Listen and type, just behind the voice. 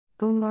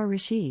Umar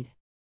Rashid.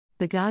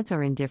 The gods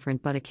are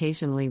indifferent but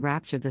occasionally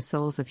rapture the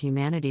souls of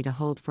humanity to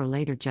hold for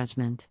later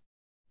judgment.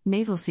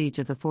 Naval siege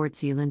of the Fort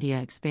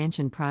Zeelandia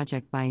expansion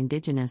project by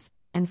indigenous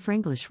and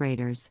Franglish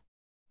raiders.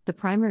 The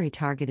primary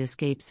target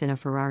escapes in a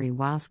Ferrari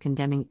whilst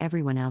condemning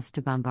everyone else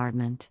to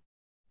bombardment.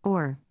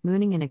 Or,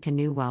 mooning in a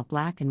canoe while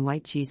black and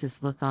white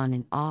Jesus look on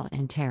in awe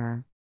and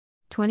terror.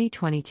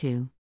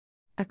 2022.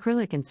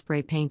 Acrylic and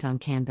spray paint on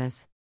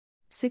canvas.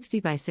 60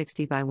 by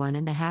 60 by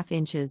 1.5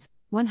 inches,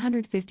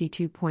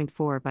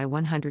 152.4 by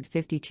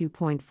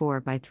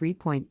 152.4 by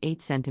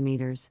 3.8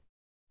 centimeters.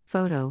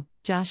 Photo,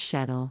 Josh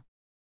Shettle.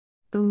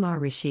 Umar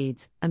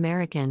Rashid's,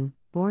 American,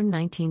 born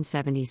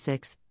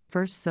 1976,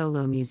 first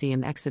solo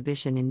museum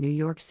exhibition in New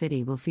York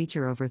City will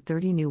feature over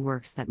 30 new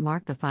works that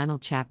mark the final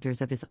chapters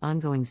of his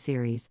ongoing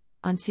series,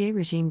 Ancien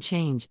Regime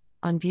Change,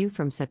 on view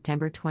from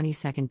September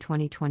 22,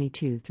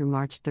 2022 through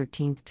March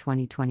 13,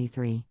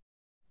 2023.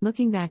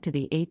 Looking back to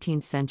the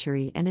 18th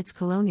century and its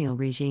colonial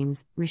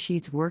regimes,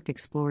 Rashid's work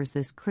explores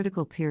this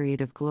critical period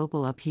of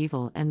global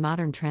upheaval and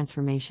modern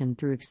transformation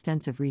through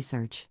extensive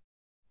research.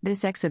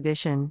 This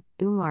exhibition,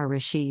 Umar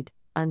Rashid,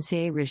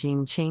 Ancien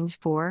Regime Change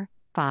 4,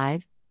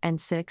 5,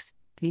 and 6,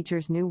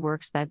 features new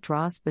works that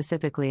draw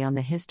specifically on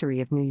the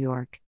history of New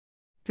York.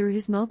 Through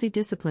his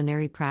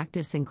multidisciplinary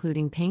practice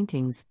including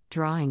paintings,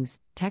 drawings,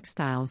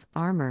 textiles,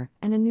 armor,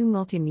 and a new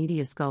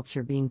multimedia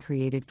sculpture being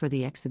created for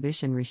the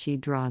exhibition,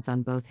 Rashid draws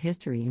on both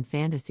history and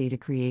fantasy to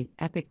create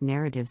epic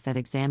narratives that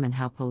examine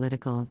how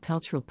political and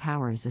cultural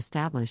power is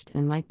established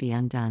and might be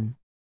undone.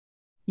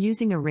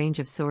 Using a range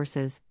of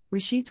sources,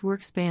 Rashid's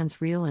work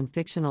spans real and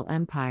fictional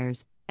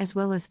empires, as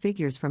well as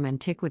figures from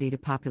antiquity to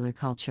popular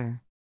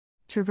culture.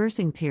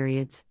 Traversing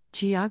periods,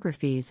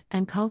 geographies,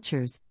 and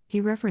cultures, he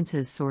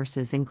references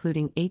sources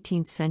including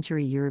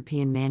 18th-century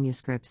European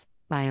manuscripts,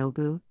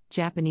 Byobu,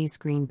 Japanese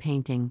screen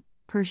painting,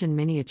 Persian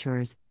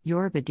miniatures,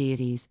 Yoruba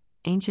deities,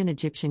 ancient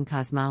Egyptian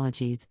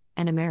cosmologies,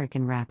 and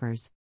American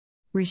rappers.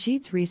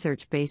 Rashid's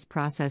research-based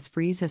process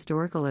frees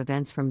historical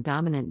events from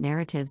dominant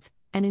narratives,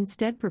 and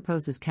instead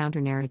proposes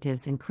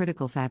counter-narratives and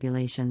critical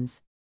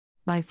fabulations.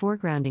 By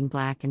foregrounding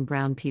black and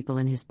brown people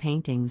in his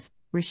paintings,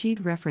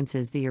 Rashid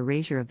references the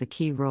erasure of the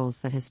key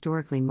roles that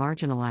historically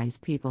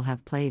marginalized people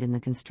have played in the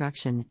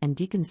construction and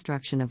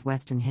deconstruction of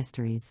Western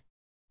histories.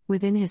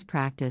 Within his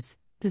practice,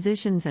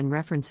 positions and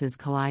references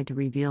collide to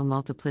reveal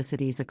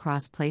multiplicities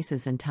across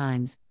places and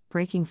times,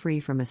 breaking free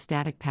from a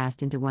static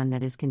past into one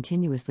that is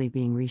continuously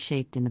being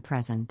reshaped in the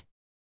present.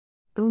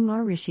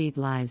 Umar Rashid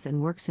lives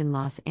and works in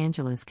Los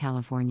Angeles,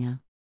 California.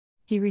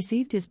 He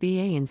received his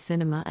BA in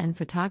Cinema and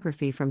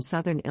Photography from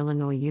Southern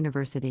Illinois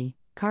University,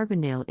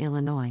 Carbondale,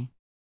 Illinois.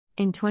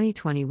 In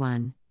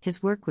 2021,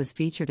 his work was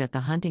featured at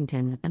the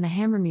Huntington and the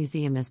Hammer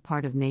Museum as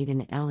part of Made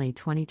in LA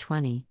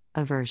 2020,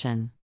 a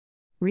version.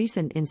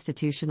 Recent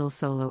institutional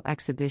solo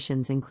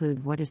exhibitions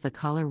include What is the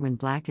Color When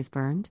Black is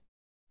Burned?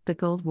 The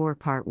Gold War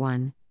Part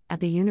 1, at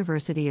the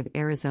University of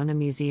Arizona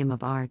Museum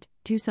of Art,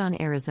 Tucson,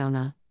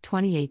 Arizona,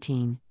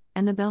 2018,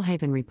 and The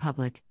Belhaven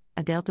Republic,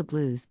 a Delta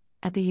Blues,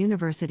 at the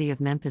University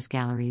of Memphis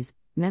Galleries,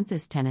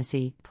 Memphis,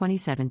 Tennessee,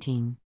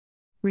 2017.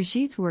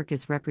 Rashid's work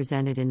is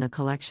represented in the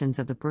collections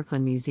of the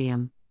Brooklyn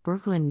Museum,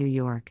 Brooklyn, New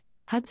York,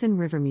 Hudson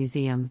River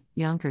Museum,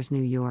 Yonkers,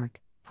 New York,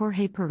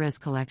 Jorge Perez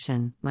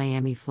Collection,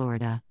 Miami,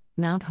 Florida,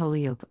 Mount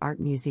Holyoke Art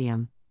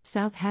Museum,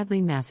 South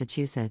Hadley,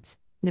 Massachusetts,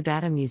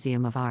 Nevada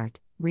Museum of Art,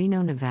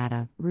 Reno,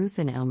 Nevada, Ruth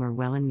and Elmer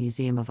Wellen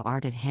Museum of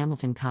Art at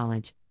Hamilton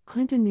College,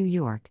 Clinton, New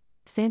York,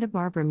 Santa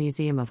Barbara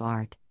Museum of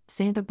Art,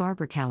 Santa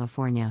Barbara,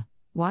 California,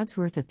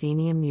 Wadsworth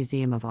Atheneum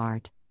Museum of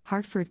Art,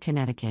 Hartford,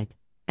 Connecticut,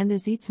 and the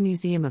Zeitz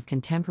Museum of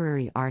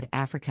Contemporary Art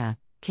Africa,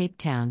 Cape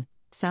Town,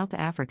 South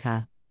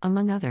Africa,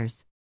 among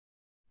others.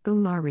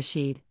 Umar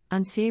Rashid,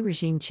 Ancien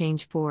Regime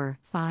Change 4,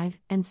 5,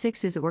 and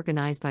 6 is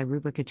organized by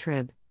Ruba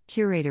Katrib,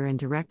 Curator and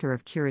Director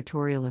of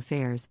Curatorial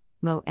Affairs,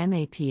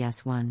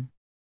 MoMAPS1.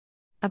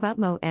 About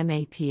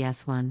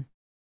MoMAPS1.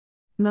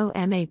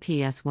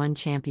 MoMAPS1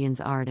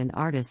 champions art and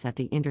artists at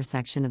the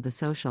intersection of the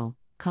social,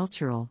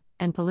 cultural,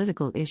 and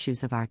political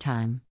issues of our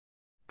time.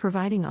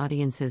 Providing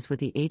audiences with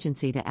the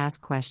agency to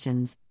ask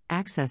questions,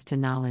 access to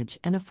knowledge,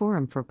 and a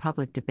forum for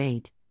public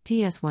debate,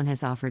 PS1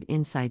 has offered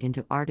insight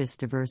into artists'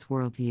 diverse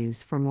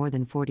worldviews for more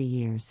than 40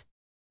 years.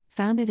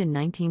 Founded in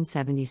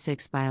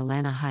 1976 by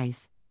Alana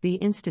Heiss, the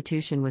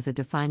institution was a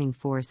defining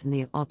force in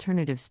the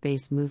alternative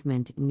space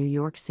movement in New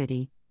York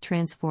City,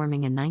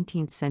 transforming a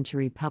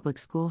 19th-century public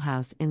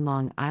schoolhouse in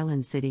Long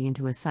Island City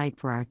into a site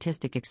for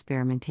artistic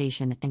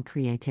experimentation and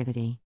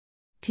creativity.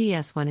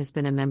 PS1 has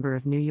been a member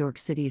of New York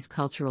City's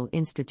Cultural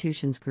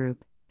Institutions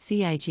Group,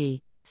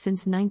 CIG,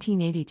 since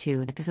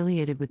 1982 and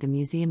affiliated with the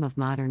Museum of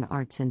Modern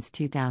Art since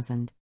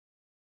 2000.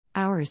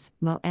 Hours: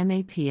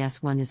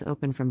 MoMAPS1 is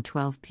open from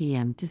 12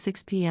 p.m. to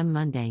 6 p.m.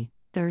 Monday,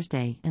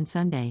 Thursday, and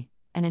Sunday,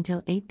 and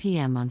until 8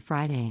 p.m. on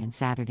Friday and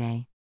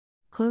Saturday.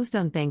 Closed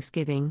on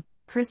Thanksgiving,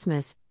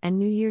 Christmas, and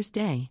New Year's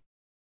Day.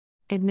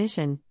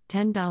 Admission: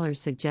 $10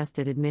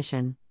 suggested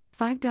admission,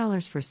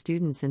 $5 for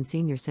students and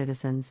senior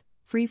citizens,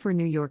 free for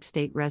New York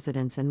State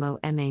residents and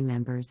MoMA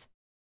members.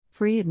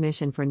 Free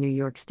admission for New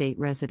York State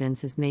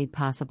residents is made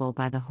possible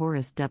by the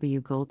Horace W.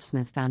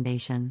 Goldsmith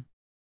Foundation.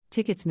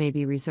 Tickets may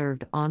be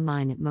reserved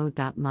online at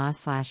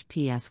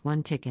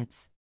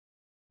mode.ma/PS1tickets.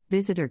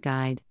 Visitor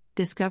Guide.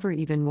 Discover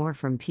even more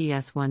from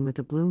PS1 with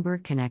the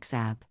Bloomberg Connects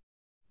app.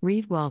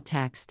 Read wall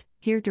text,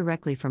 hear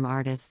directly from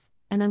artists,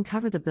 and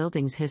uncover the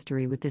building's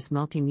history with this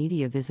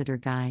multimedia visitor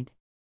guide.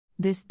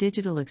 This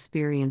digital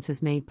experience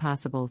is made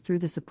possible through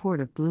the support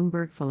of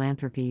Bloomberg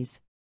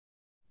Philanthropies.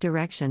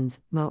 Directions: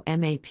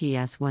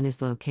 MAPS1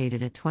 is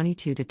located at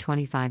 22 to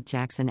 25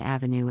 Jackson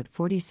Avenue at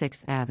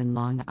 46th Ave in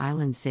Long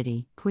Island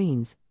City,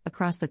 Queens,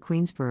 across the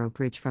Queensboro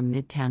Bridge from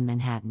Midtown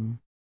Manhattan.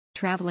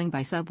 Traveling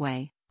by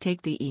subway,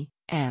 take the E,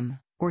 M,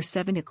 or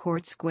 7 to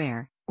Court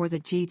Square, or the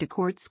G to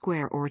Court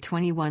Square or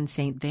 21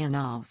 St. Van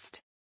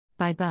Alst.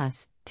 By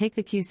bus, take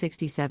the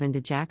Q67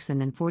 to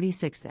Jackson and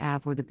 46th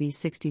Ave or the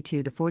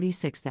B62 to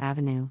 46th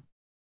Avenue.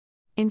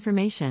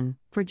 Information: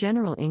 for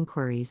general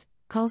inquiries,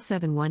 call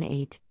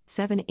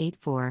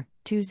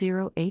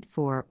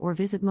 718-784-2084 or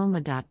visit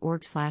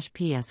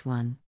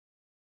moma.org/ps1.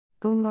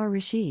 Umar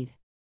Rashid.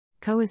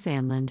 Kois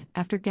Anland,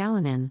 after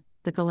Galanin,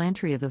 the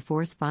gallantry of the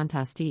Force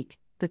Fantastique,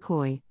 the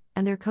Khoi,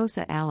 and their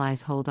Kosa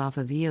allies hold off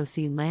a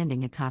VOC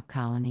landing at Cop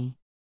Colony.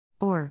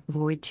 Or,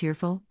 void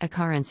cheerful, a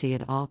currency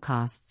at all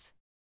costs.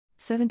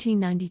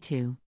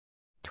 1792.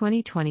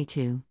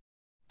 2022.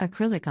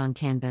 Acrylic on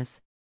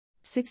canvas.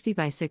 60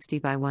 by 60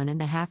 by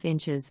 1.5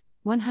 inches,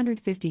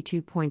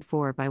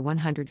 152.4 by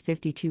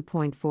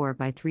 152.4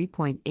 by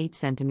 3.8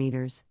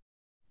 centimeters.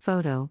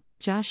 Photo: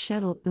 Josh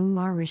Shettle.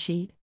 Umar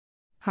Rashid.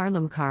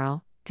 Harlem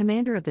Carl,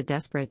 commander of the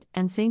desperate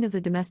and saint of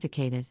the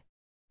domesticated.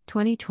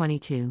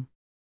 2022.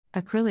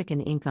 Acrylic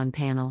and ink on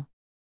panel.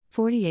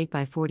 48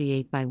 by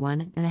 48 by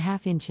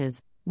 1.5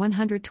 inches,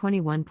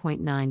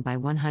 121.9 by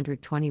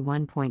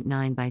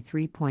 121.9 by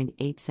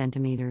 3.8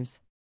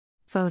 centimeters.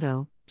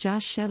 Photo: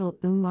 Josh Shettle.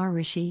 Umar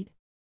Rashid.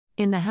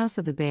 In the House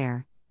of the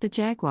Bear, the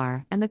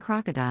Jaguar, and the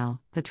Crocodile,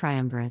 the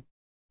Triumvirate.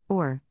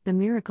 Or, the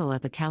Miracle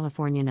at the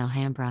Californian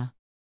Alhambra.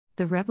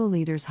 The rebel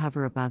leaders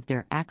hover above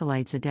their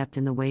acolytes adept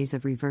in the ways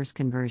of reverse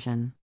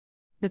conversion.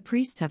 The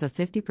priests have a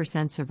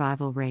 50%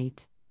 survival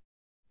rate.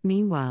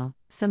 Meanwhile,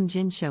 some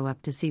jinn show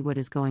up to see what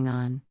is going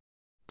on.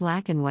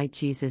 Black and white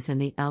Jesus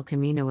and the El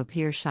Camino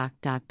appear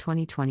shocked.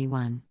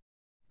 2021.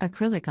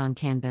 Acrylic on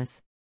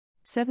canvas.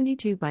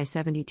 72 by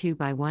 72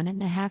 by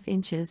 1.5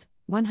 inches,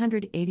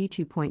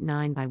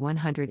 182.9 by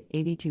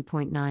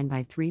 182.9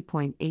 by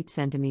 3.8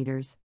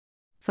 centimeters.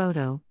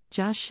 Photo: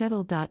 Josh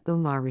Shettle.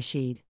 Umar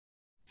Rashid.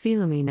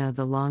 Philomena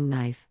the Long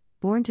Knife,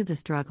 born to the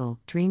struggle,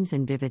 dreams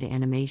in vivid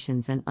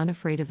animations and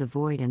unafraid of the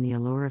void and the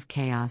allure of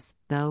chaos,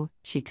 though,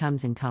 she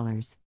comes in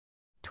colors.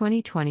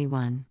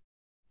 2021.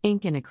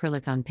 Ink and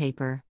acrylic on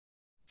paper.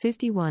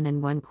 51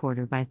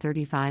 1/4 by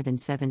 35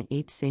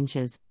 7/8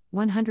 inches,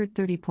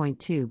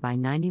 130.2 by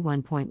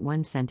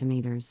 91.1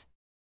 centimeters.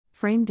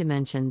 Frame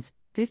dimensions: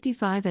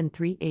 55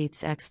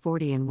 3/8 x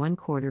 40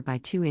 1/4 by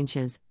 2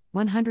 inches,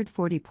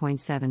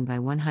 140.7 by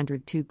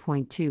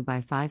 102.2 by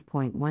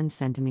 5.1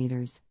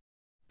 centimeters.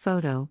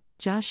 Photo: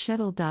 Josh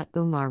Shettle.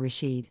 Umar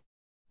Rashid.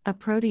 A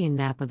protean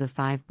map of the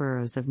 5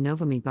 boroughs of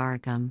Novami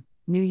Baracum,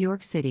 New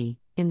York City,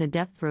 in the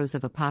death throes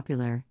of a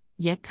popular,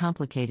 yet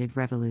complicated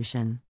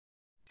revolution.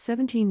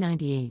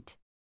 1798.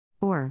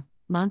 Or,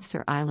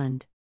 Monster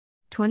Island.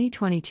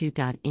 2022.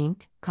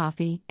 Ink,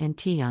 coffee, and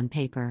tea on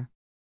paper.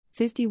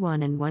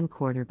 51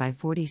 1/4 by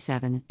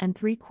 47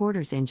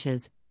 3/4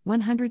 inches,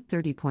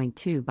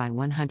 130.2 by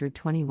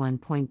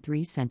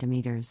 121.3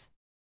 centimeters.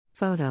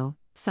 Photo: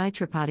 Sai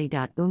Tripathi.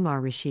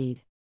 Umar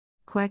Rashid.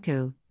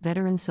 Kweku,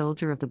 veteran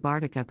soldier of the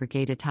Bardaka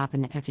Brigade atop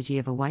an effigy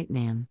of a white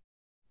man.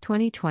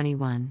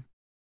 2021.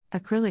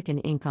 Acrylic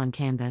and ink on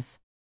canvas.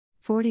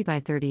 40 by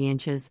 30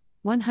 inches,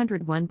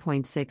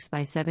 101.6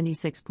 by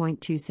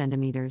 76.2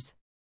 centimeters.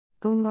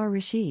 Umar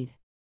Rashid.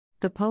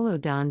 The Polo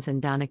Dons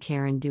and Donna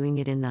Karan doing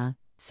it in the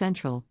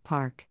Central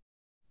Park.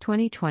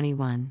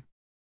 2021.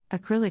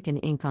 Acrylic and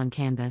ink on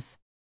canvas.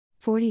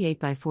 48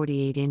 by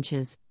 48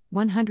 inches,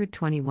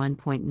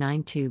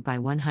 121.92 by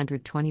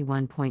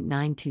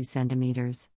 121.92 centimeters.